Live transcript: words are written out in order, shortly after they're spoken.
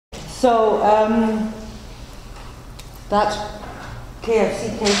So that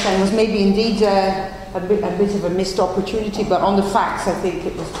KFC case then was maybe indeed a bit of a missed opportunity, but on the facts I think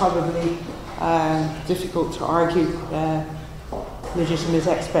it was probably difficult to argue legitimate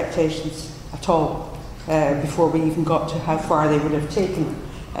expectations at all before we even got to how far they would have taken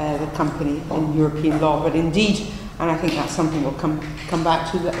the company in European law. But indeed, and I think that's something we'll come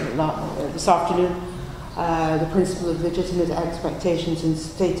back to this afternoon, the principle of legitimate expectations in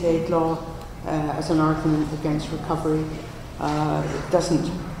state aid law as an argument against recovery doesn't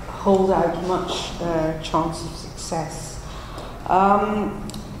hold out much chance of success.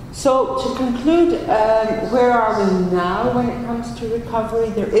 So to conclude, where are we now when it comes to recovery?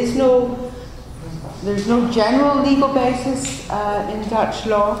 There's no general legal basis in Dutch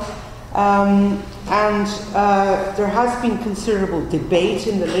law, and there has been considerable debate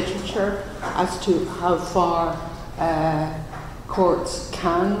in the literature as to how far courts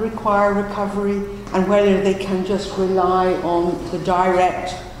can require recovery and whether they can just rely on the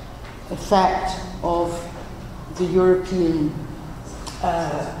direct effect of the European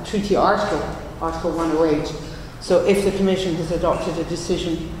Treaty Article 108. So if the Commission has adopted a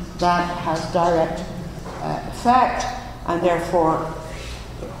decision that has direct effect and therefore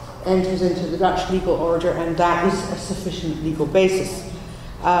enters into the Dutch legal order, and that is a sufficient legal basis.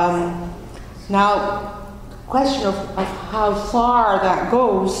 Now, the question of how far that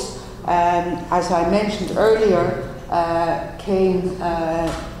goes, as I mentioned earlier, came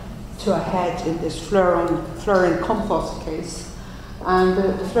to a head in this Fleuren-Compost case. And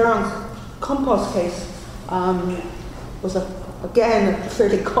the Fleuren-Compost case was, again, a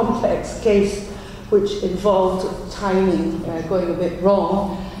fairly complex case which involved timing going a bit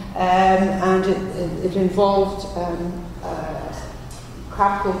wrong, and it involved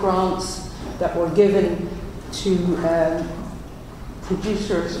capital grants that were given to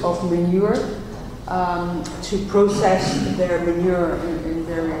producers of manure to process their manure in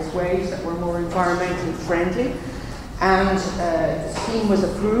various ways that were more environmentally friendly. And the scheme was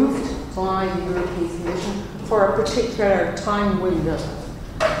approved by the European Commission for a particular time window.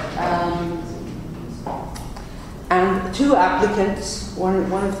 And two applicants, one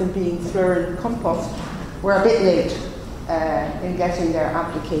of them being Fleuren-Compost, were a bit late in getting their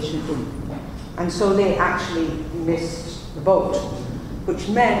application in. And so they actually missed the boat, which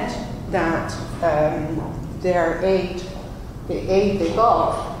meant that their aid, the aid they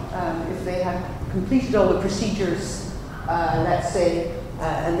got, if they had completed all the procedures, let's say,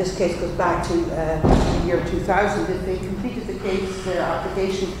 and this case goes back to the year 2000, if they completed their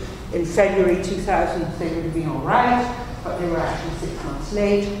application in February 2000, they would have been all right, but they were actually 6 months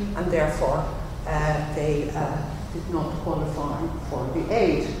late, and therefore they did not qualify for the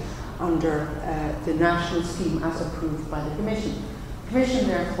aid under the national scheme as approved by the Commission. The Commission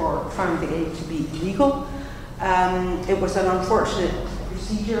therefore found the aid to be illegal. It was an unfortunate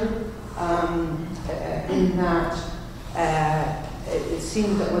procedure in that it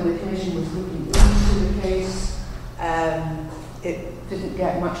seemed that when the Commission was looking into the case, it didn't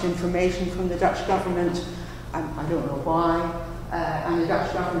get much information from the Dutch government. I don't know why. And the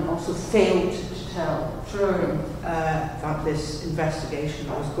Dutch government also failed to tell Fleuren that this investigation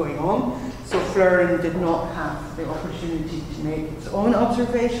was going on. So Fleuren did not have the opportunity to make its own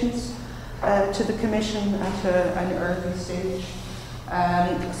observations to the Commission at an early stage.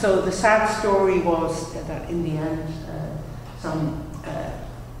 So the sad story was that in the end, some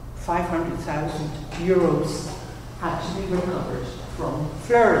 500,000 euros had to be recovered from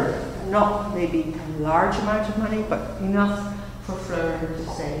Fleuren. Not maybe a large amount of money, but enough for Fleuren to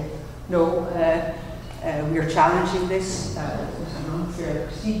say, no, we are challenging this. It was an unfair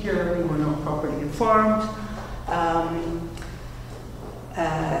procedure. We were not properly informed.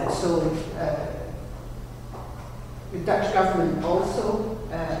 So the Dutch government also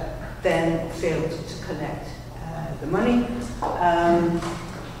then failed to collect the money.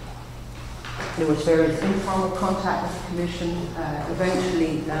 There was various informal contact with the Commission.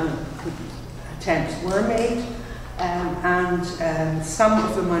 Eventually, attempts were made, and some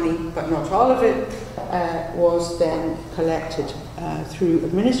of the money, but not all of it, was then collected through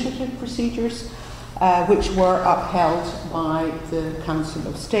administrative procedures, which were upheld by the Council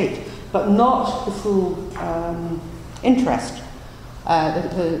of State, but not the full interest.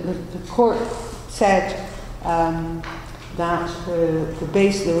 The court said that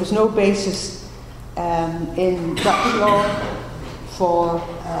there was no basis in Dutch law for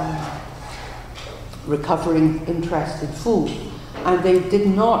recovering interest in full, and they did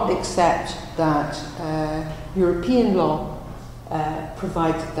not accept that European law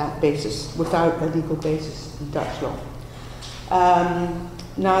provided that basis without a legal basis in Dutch law.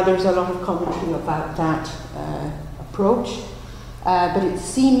 Now there's a lot of commenting about that approach, but it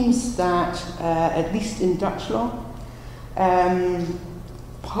seems that, at least in Dutch law,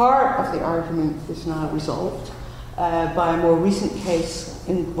 part of the argument is now resolved by a more recent case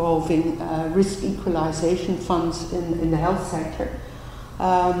involving risk equalisation funds in the health sector,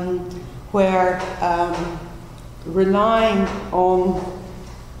 where relying on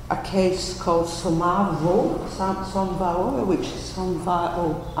a case called Somavo,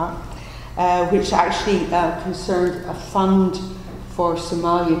 which actually concerned a fund for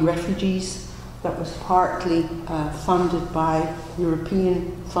Somalian refugees that was partly funded by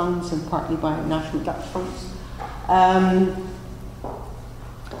European funds and partly by national Dutch funds.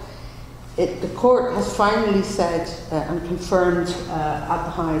 The court has finally said and confirmed at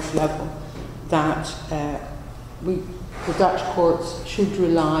the highest level that the Dutch courts should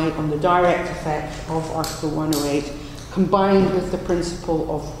rely on the direct effect of Article 108 combined with the principle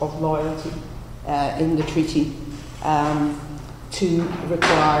of loyalty in the treaty to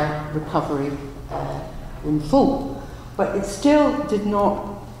require recovery in full. But it still did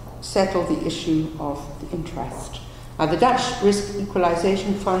not settle the issue of the interest. Now, the Dutch Risk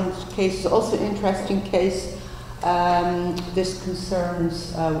Equalisation Fund case is also an interesting case. This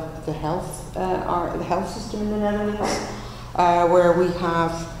concerns the health system in the Netherlands, where we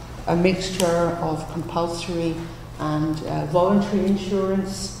have a mixture of compulsory and voluntary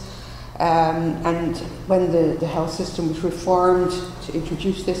insurance. And when the health system was reformed to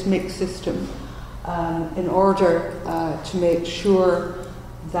introduce this mixed system, in order to make sure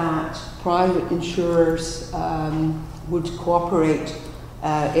that private insurers would cooperate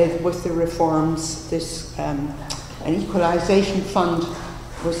with the reforms, an equalisation fund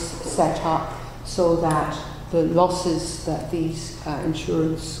was set up so that the losses that these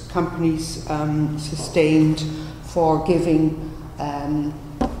insurance companies sustained for giving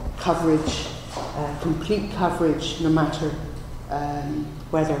coverage, complete coverage, no matter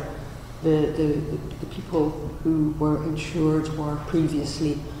whether the people who were insured were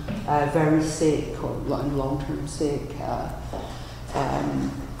previously very sick or long-term sick,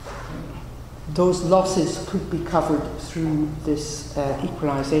 those losses could be covered through this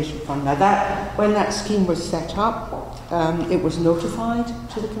equalisation fund. Now, when that scheme was set up, it was notified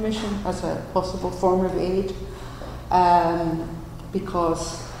to the Commission as a possible form of aid,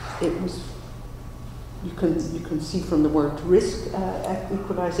 because it was, you can see from the word risk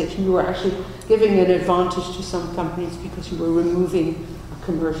equalisation, you were actually giving an advantage to some companies because you were removing a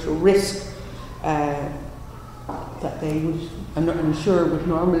commercial risk that an insurer would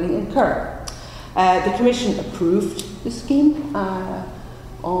normally incur. The Commission approved the scheme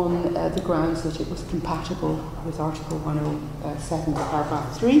on the grounds that it was compatible with Article 107,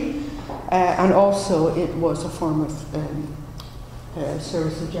 paragraph 3, and also it was a form of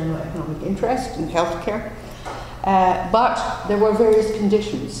service of general economic interest in healthcare. But there were various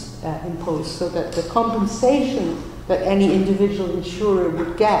conditions imposed so that the compensation that any individual insurer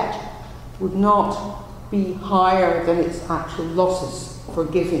would get would not be higher than its actual losses for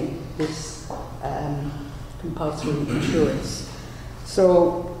giving this compulsory insurance.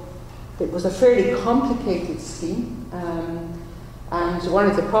 So it was a fairly complicated scheme, and one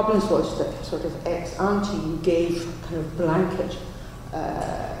of the problems was that sort of ex ante you gave kind of blanket,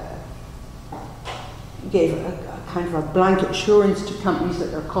 gave a kind of a blanket assurance to companies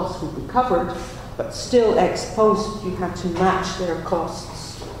that their costs would be covered, but still ex post you had to match their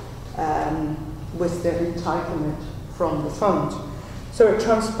costs with their entitlement from the fund. So it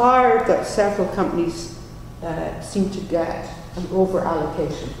transpired that several companies seemed to get an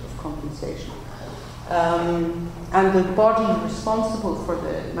over-allocation of compensation. And the body responsible for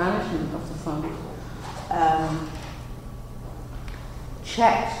the management of the fund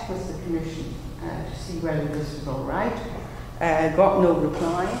checked with the Commission to see whether this was all right, got no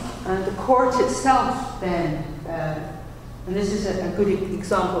reply, and the court itself then, and this is a good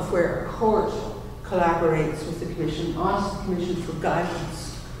example of where a court collaborates with the Commission, asks the Commission for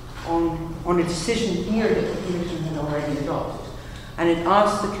guidance on a decision here that the Commission had already adopted. And it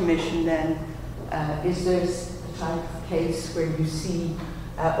asked the Commission then, is this the type of case where you see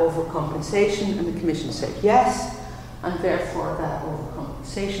overcompensation? And the Commission said yes, and therefore that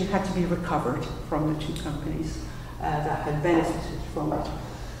overcompensation had to be recovered from the two companies that had benefited from it.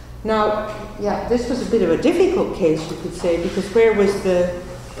 Now, yeah, this was a bit of a difficult case, you could say, because where was the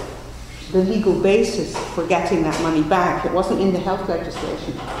legal basis for getting that money back? It wasn't in the health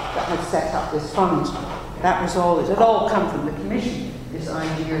legislation that had set up this fund. That was all, it had all come from the Commission, this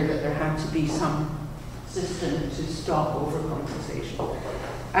idea that there had to be some system to stop overcompensation.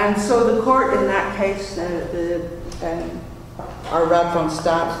 And so the court in that case, our Raad van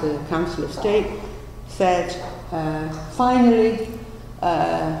State, the Council of State, said finally,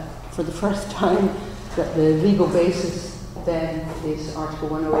 for the first time, that the legal basis then is Article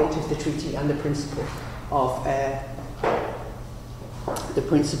 108 of the treaty and the principle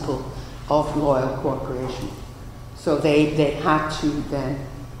of loyal cooperation. So they had to then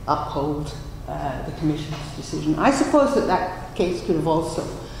uphold the Commission's decision. I suppose that case could have also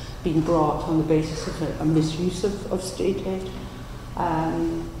been brought on the basis of a misuse of state aid,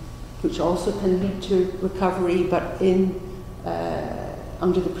 which also can lead to recovery, but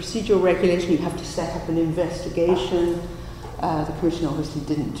under the procedural regulation you have to set up an investigation. The Commission obviously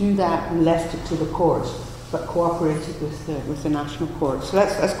didn't do that and left it to the court, but cooperated with the national court. So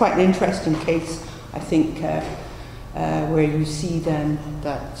that's quite an interesting case, I think, where you see then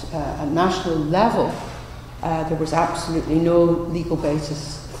that at national level there was absolutely no legal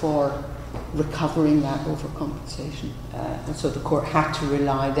basis for recovering that overcompensation. And so the court had to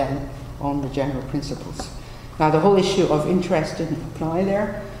rely then on the general principles. Now the whole issue of interest didn't apply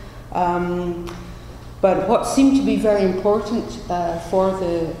there. But what seemed to be very important for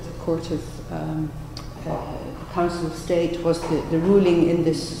the Court of Council of State was the ruling in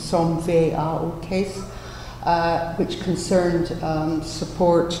this Som VAO case, which concerned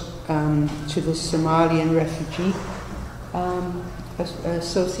support to the Somalian Refugee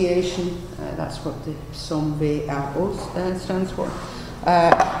Association. That's what the Som VAO stands for.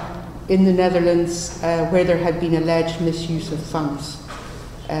 In the Netherlands, where there had been alleged misuse of funds.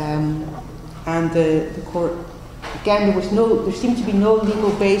 And the court, again, there seemed to be no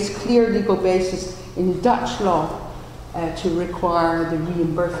clear legal basis in Dutch law to require the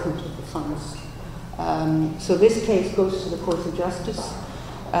reimbursement of the funds. So this case goes to the Court of Justice,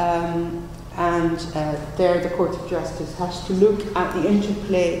 and there the Court of Justice has to look at the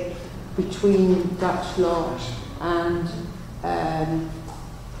interplay between Dutch law and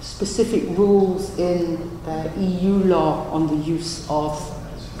specific rules in EU law on the use of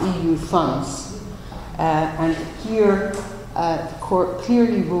EU funds. And here the court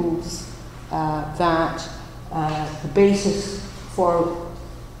clearly rules that the basis for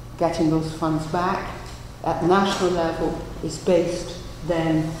getting those funds back at national level is based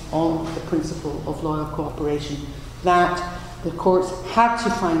then on the principle of loyal cooperation, that the courts had to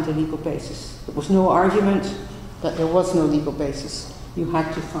find a legal basis. There was no argument that there was no legal basis. You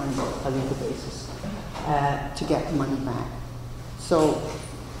had to find a legal basis to get the money back. So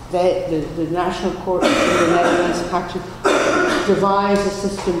the national court in the Netherlands had to devise a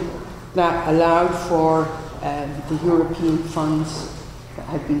system that allowed for the European funds that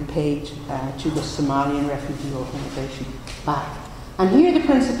had been paid to the Somalian Refugee Organisation back. And here the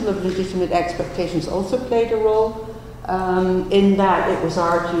principle of legitimate expectations also played a role, in that it was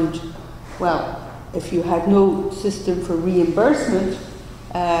argued, well, if you had no system for reimbursement,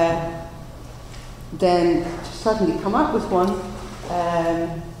 then to suddenly come up with one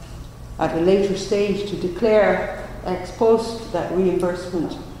at a later stage to declare ex post that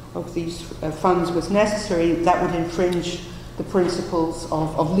reimbursement of these funds was necessary, that would infringe the principles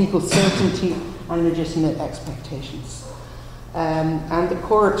of legal certainty and legitimate expectations. And the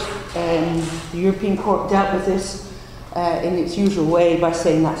court, the European Court, dealt with this in its usual way by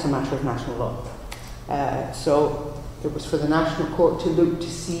saying that's a matter of national law. So it was for the national court to look to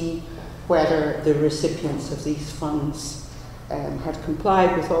see whether the recipients of these funds had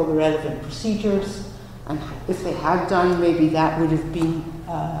complied with all the relevant procedures, and if they had done, maybe that would have been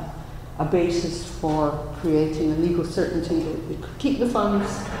a basis for creating a legal certainty that they could keep the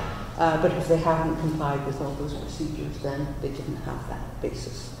funds. But if they hadn't complied with all those procedures, then they didn't have that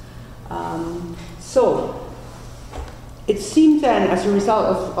basis. So it seemed then, as a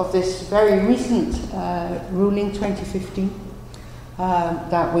result of this very recent ruling, 2015,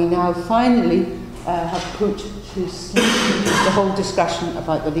 that we now finally have put to sleep the whole discussion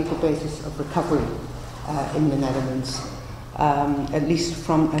about the legal basis of recovery in the Netherlands, at least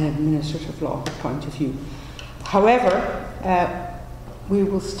from an administrative law point of view. However, we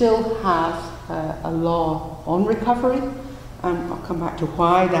will still have a law on recovery, and I'll come back to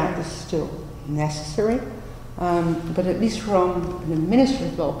why that is still necessary. But at least from an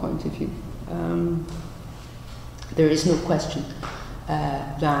administrative law point of view, there is no question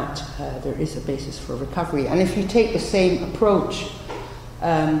that there is a basis for recovery. And if you take the same approach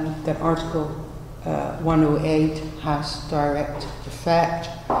that Article 108 has direct effect,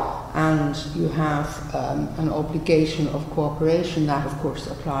 and you have an obligation of cooperation, that of course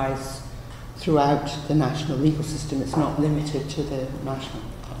applies throughout the national legal system. It's not limited to the national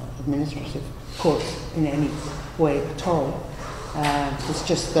administrative courts in any way at all. It's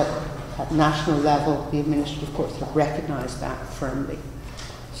just that at national level, the administrative courts have recognised that firmly.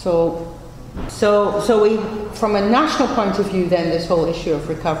 So we, from a national point of view, then this whole issue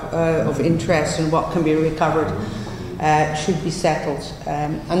of interest and what can be recovered should be settled.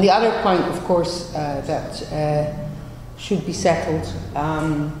 And the other point, of course, that should be settled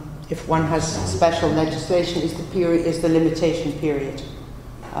if one has special legislation is the limitation period,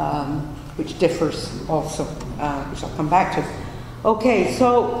 which differs also, which I'll come back to. Okay,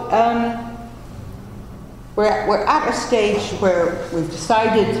 so we're at a stage where we've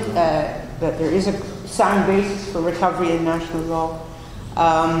decided that there is a sound basis for recovery in national law,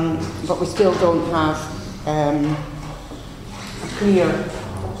 but we still don't have a clear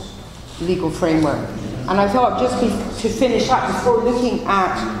legal framework. And I thought just to finish up, before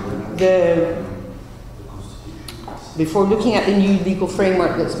looking at the new legal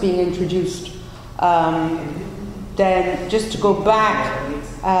framework that's being introduced, then just to go back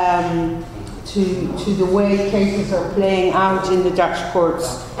to the way cases are playing out in the Dutch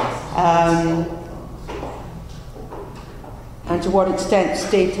courts, and to what extent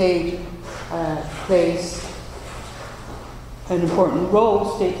state aid plays an important role,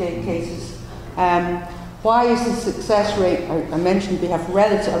 state aid cases. Why is the success rate? I mentioned we have a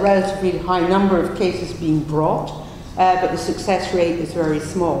relatively high number of cases being brought, but the success rate is very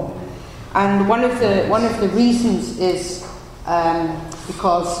small. And one of the reasons is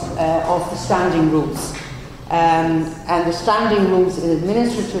because of the standing rules. And the standing rules in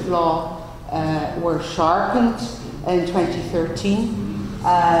administrative law were sharpened in 2013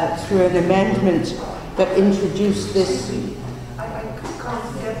 through an amendment that introduced this. I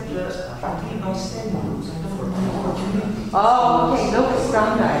can't get the legal standing rules. Oh, okay, look, it's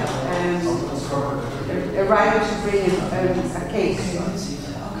down there. A right to bring in a case.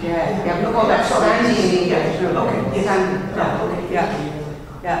 Yeah, we call that standing.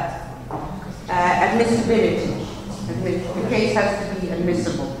 Admissibility. The case has to be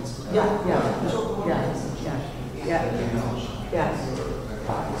admissible.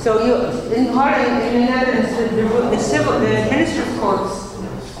 So in Holland, in the Netherlands, the administrative courts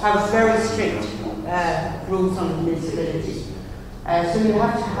have very strict rules on admissibility. So you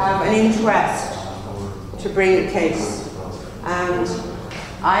have to have an interest to bring a case. And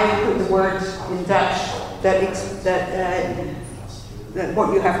I put the word in Dutch that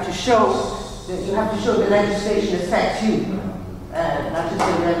what you have to show, the legislation affects you. That is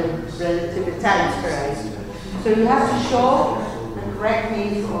the relativiteitsvereist. So you have to show, and correct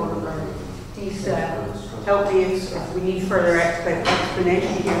me or please help me if we need further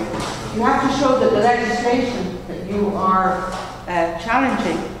explanation here. You have to show that the legislation that you are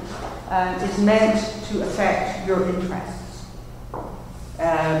challenging is meant to affect your interests.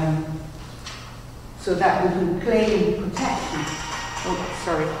 So that you can claim protection.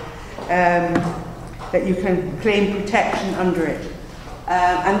 That you can claim protection under it.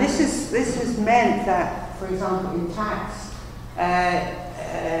 And this has meant that, for example, in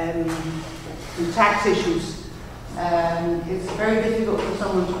tax issues, it's very difficult for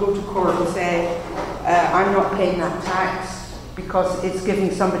someone to go to court and say, I'm not paying that tax because it's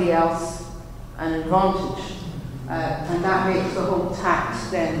giving somebody else an advantage. And that makes the whole tax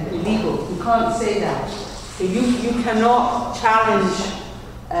then illegal. You can't say that. So you cannot challenge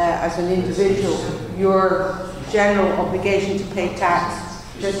as an individual your general obligation to pay tax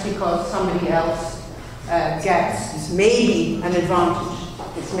just because somebody else gets maybe an advantage.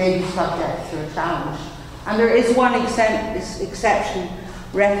 It's maybe subject to a challenge. And there is one exception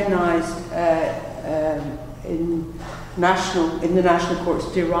recognised in the national courts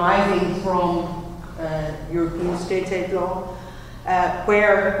deriving from European state aid law,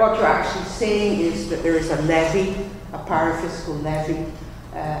 where what you're actually saying is that there is a levy, a parafiscal levy,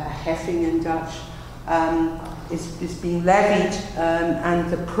 a heffing in Dutch, is being levied,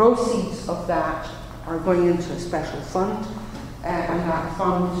 and the proceeds of that are going into a special fund, and that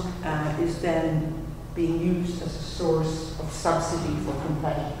fund is then being used as a source of subsidy for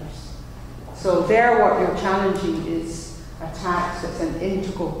competitors. So there what you're challenging is a tax that's an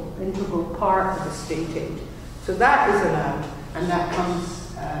integral part of the state aid. So that is allowed, and that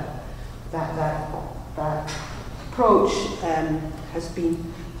comes, that approach has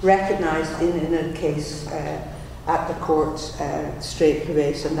been recognised in a case at the court, straight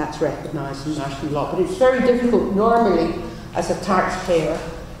privé, and that's recognised in national law. But it's very difficult normally as a taxpayer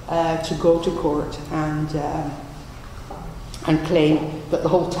to go to court and claim that the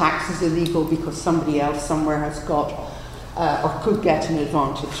whole tax is illegal because somebody else somewhere has got or could get an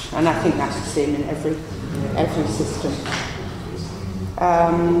advantage. And I think that's the same in every system.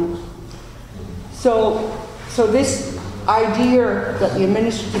 So this idea that the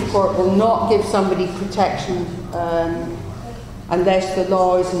administrative court will not give somebody protection unless the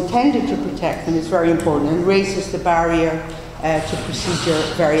law is intended to protect them is very important and raises the barrier to procedure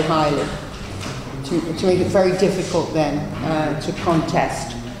very highly, to make it very difficult then to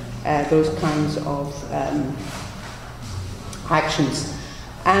contest those kinds of actions.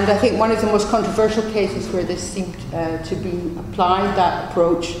 And I think one of the most controversial cases where this seemed to be applied, that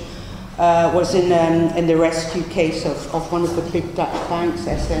approach, was in the rescue case of one of the big Dutch banks,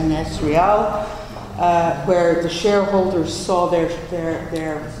 SNS Real, where the shareholders saw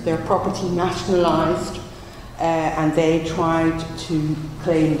their property nationalised, and they tried to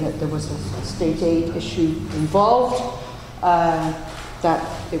claim that there was a state aid issue involved,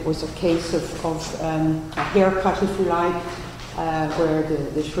 that it was a case of a haircut, if you like, where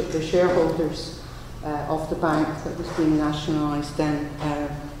the shareholders of the bank that was being nationalised, then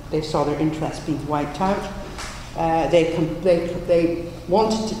they saw their interest being wiped out. They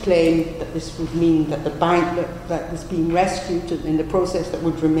wanted to claim that this would mean that the bank that was being rescued in the process that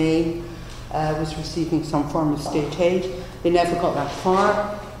would remain was receiving some form of state aid. They never got that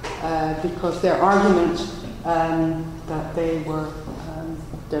far because their argument that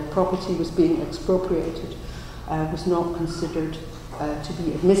their property was being expropriated was not considered to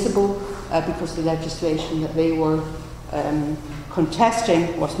be admissible because the legislation that they were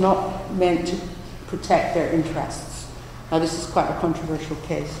contesting was not meant to protect their interests. Now, this is quite a controversial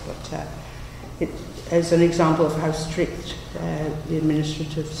case, but it is an example of how strict the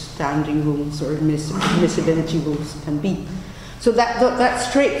administrative standing rules or admissibility rules can be. So that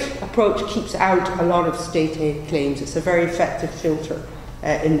strict approach keeps out a lot of state aid claims. It's a very effective filter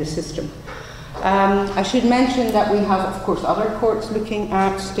in the system. I should mention that we have, of course, other courts looking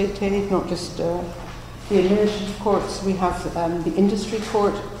at state aid, not just the administrative courts. We have the industry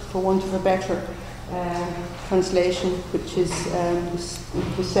court, for want of a better translation, which is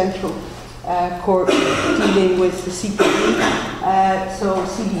the central court dealing with the CDB,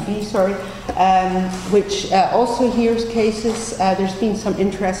 which also hears cases. There's been some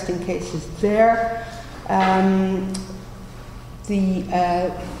interesting cases there. The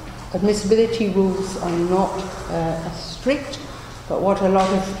admissibility rules are not as strict, but what a lot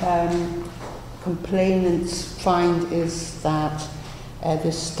of complainants find is that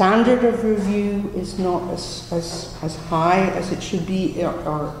the standard of review is not as high as it should be,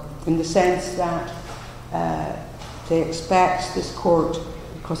 or in the sense that they expect this court,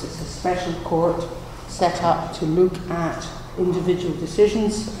 because it's a special court set up to look at individual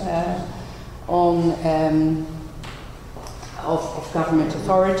decisions of government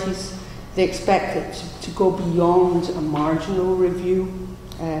authorities. They expect it to go beyond a marginal review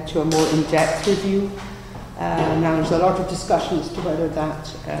to a more in-depth review. Now, there's a lot of discussion as to whether that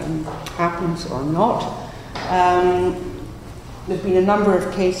happens or not. There have been a number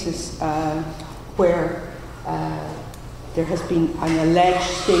of cases where there has been an alleged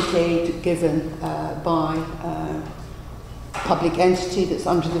state aid given by a public entity that's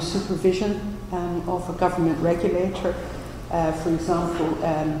under the supervision of a government regulator. For example,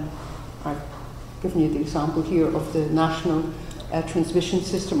 I've given you the example here of the National Transmission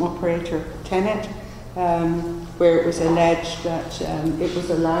System Operator, TENET, where it was alleged that it was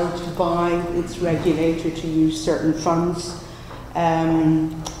allowed to buy its regulator to use certain funds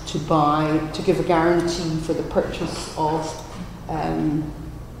to give a guarantee for the purchase of an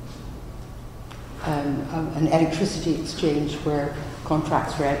electricity exchange where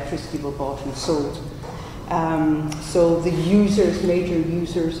contracts for electricity were bought and sold. So the major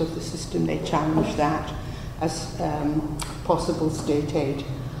users of the system, they challenged that as possible state aid.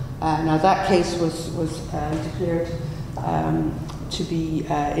 Now that case was declared to be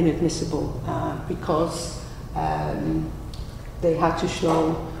inadmissible because they had to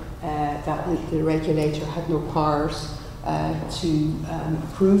show that the regulator had no powers to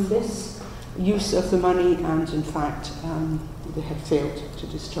approve this use of the money, and in fact they had failed to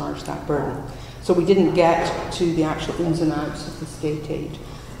discharge that burden. So we didn't get to the actual ins and outs of the state aid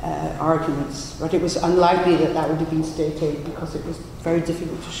arguments, but it was unlikely that that would have been state aid because it was very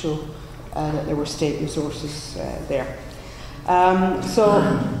difficult to show that there were state resources there. So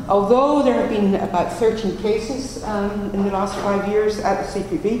although there have been about 13 cases in the last 5 years at the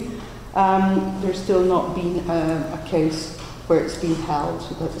CPB, there's still not been a case where it's been held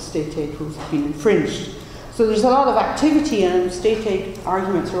that the state aid rules have been infringed. So there's a lot of activity, and state aid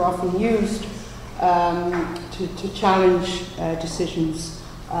arguments are often used to challenge decisions,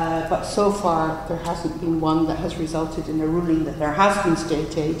 but so far there hasn't been one that has resulted in a ruling that there has been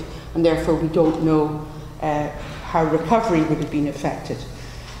state aid, and therefore we don't know how recovery would have been affected.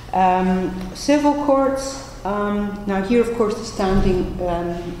 Civil courts, Now here, of course, the standing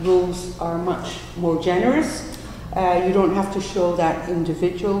rules are much more generous. You don't have to show that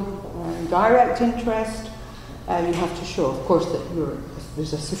individual direct interest. You have to show, of course, that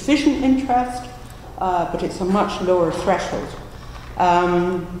there's a sufficient interest, but it's a much lower threshold.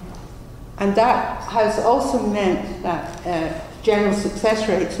 And that has also meant that general success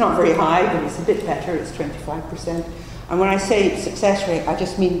rate, it's not very high, but it's a bit better, it's 25%. And when I say success rate, I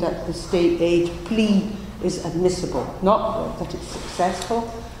just mean that the state aid plea is admissible, not that it's successful,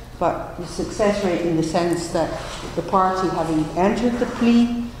 but the success rate in the sense that the party having entered the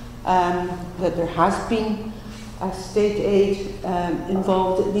plea, that there has been a state aid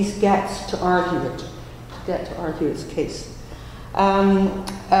involved, at least gets to argue its case.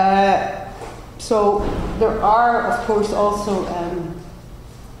 So there are, of course, also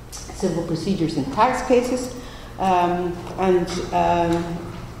civil procedures in tax cases, and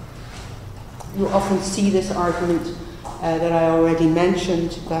you often see this argument that I already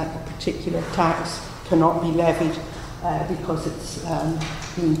mentioned, that a particular tax cannot be levied because it's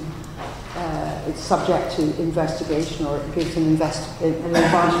subject to investigation, or it gives an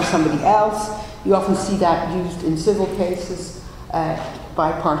advantage to somebody else. You often see that used in civil cases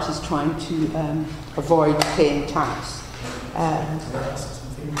by parties trying to avoid paying tax. Can I ask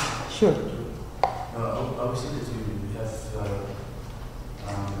something? Sure. Obviously, that you have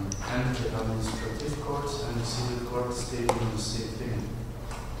and the administrative courts and the civil court stating the same thing.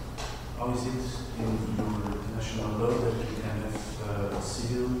 How is it in your international law that you can have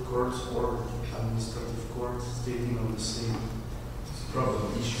civil courts or administrative courts stating on the same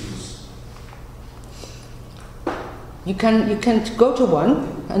problem issues? You can go to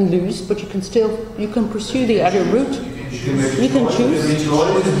one and lose, but you can pursue the other route. You can choose.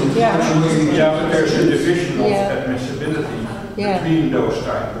 Yeah. Yeah, but there's a division of admissibility between those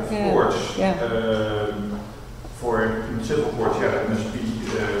type of courts. For in civil courts, that must be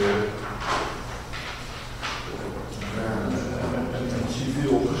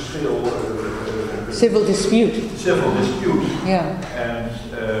civil dispute. Civil dispute. Yeah. And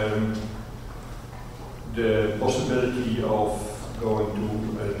the possibility of going to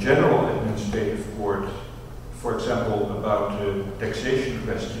a general administrative court, for example, about the taxation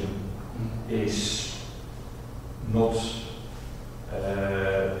question, is not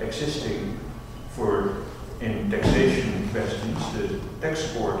existing. For in taxation questions, the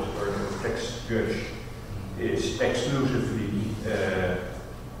tax court or the tax judge is exclusively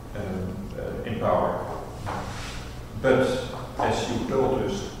in power. But as you told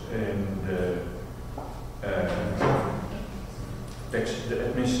us in the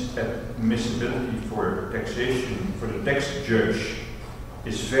admissibility for taxation for the tax judge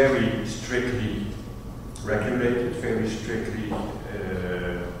is very strictly regulated, very strictly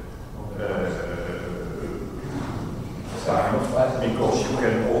because you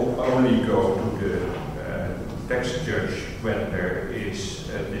can only go to the tax judge when there is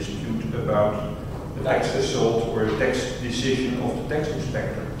a dispute about the tax result or the tax decision of the tax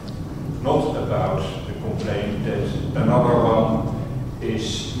inspector, not about the complaint that another one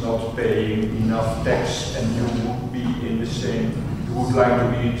is not paying enough tax and you would be in the same, you would like to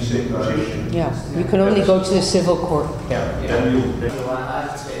be in the same position. Yeah, you can only go to the civil court. I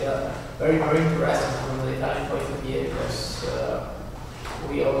would say very, very interesting from the Italian point of view, because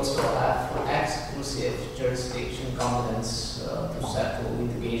we also have exclusive jurisdiction competence to settle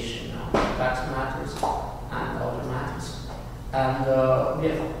litigation on tax matters and other matters. And we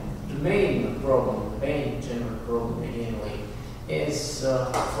have the main problem, the main general problem in Italy is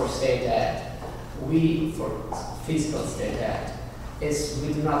for state aid. For fiscal state aid, is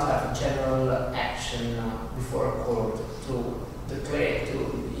we do not have a general action before a court to declare,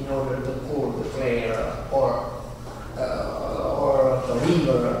 in order the court declare or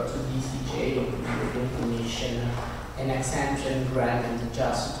deliver to DCJ or to the European Commission an exemption granted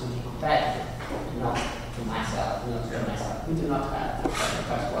just to the competitor, not to myself, We do not have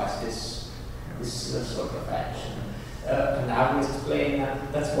this sort of action. And I will explain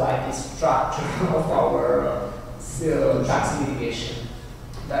that's why the structure of our tax litigation.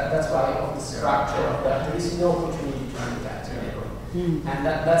 That's why of the structure of that there is no opportunity to do that in Italy. And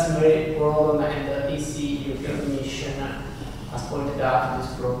that's a very problem, and the EC, European Commission, has pointed out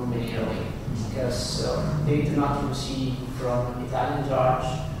this problem in Italy, because they do not receive from Italian judge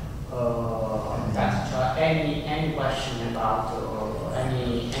any question about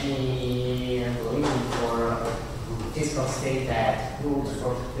any ruling for fiscal state aid, rules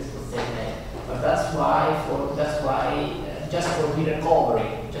for fiscal state aid. But that's why just for the recovery,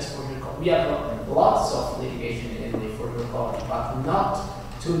 we have lots of litigation in Italy for recovery, but not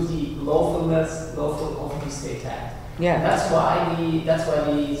to the lawful of the state act. Yeah. And that's why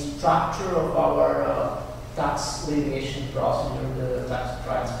the structure of our tax litigation procedure, the tax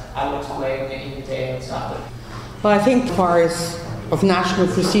rights, I will explain in detail after. Well, I think as far as of national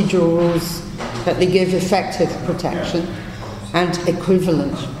procedural rules, that they give effective protection and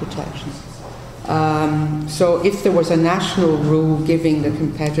equivalent protection. So if there was a national rule giving the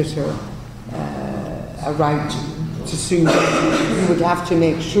competitor a right to sue, you would have to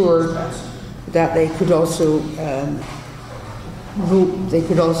make sure that they could also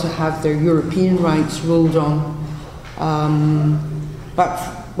have their European rights ruled on. But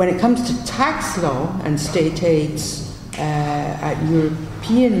when it comes to tax law and state aids at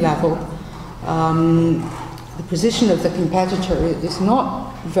European level, the position of the competitor is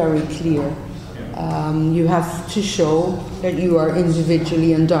not very clear. You have to show that you are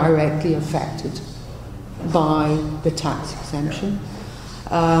individually and directly affected by the tax exemption.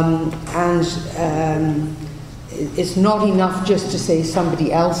 It's not enough just to say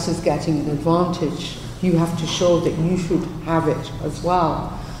somebody else is getting an advantage. You have to show that you should have it as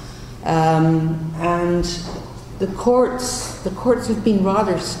well. And the courts have been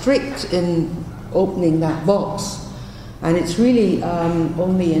rather strict in opening that box. And it's really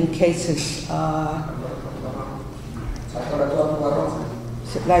only in cases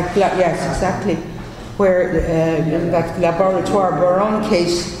yes, exactly, where like Laboratoire Baron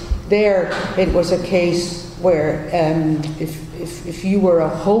case, there it was a case where if you were a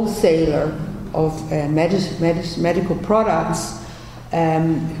wholesaler of medical products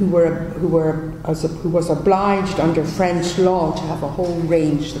who was obliged under French law to have a whole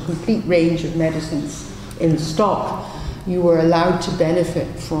range, the complete range of medicines in stock, you were allowed to benefit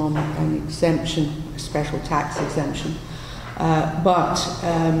from an exemption, a special tax exemption. But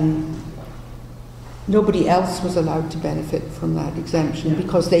nobody else was allowed to benefit from that exemption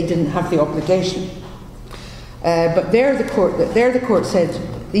because they didn't have the obligation. But there the court said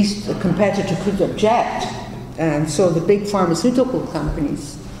at least the competitor could object, and so the big pharmaceutical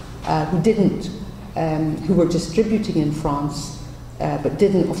companies who were distributing in France but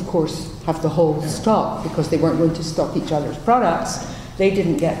didn't, of course, have the whole stock because they weren't going to stock each other's products, they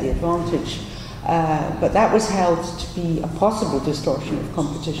didn't get the advantage. But that was held to be a possible distortion of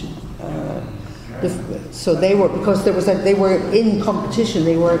competition. So they were, because they were in competition,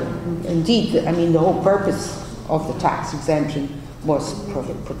 they were indeed, I mean, the whole purpose of the tax exemption was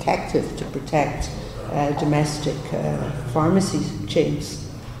protective, to protect domestic pharmacy chains.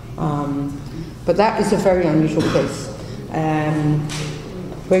 But that is a very unusual case,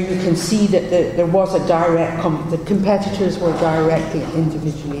 where you can see that there was a direct, the competitors were directly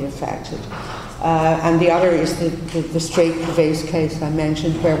individually affected. And the other is the straight purveyors case I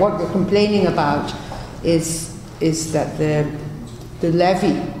mentioned, where what you're complaining about is that the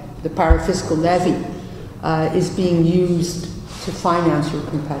levy, the parafiscal levy, is being used to finance your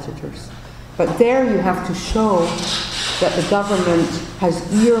competitors. But there you have to show that the government has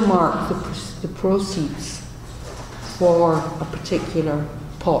earmarked the proceeds for a particular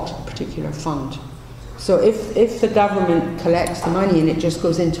pot, a particular fund. So if the government collects the money and it just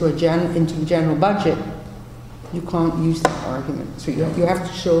goes into the general budget, you can't use that argument. So you have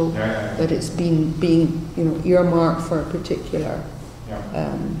to show that it's being earmarked for a particular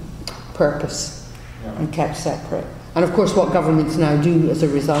purpose and kept separate. And of course, what governments now do as a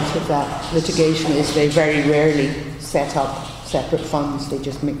result of that litigation is they very rarely set up separate funds. They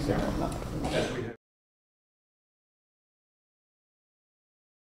just mix it all up.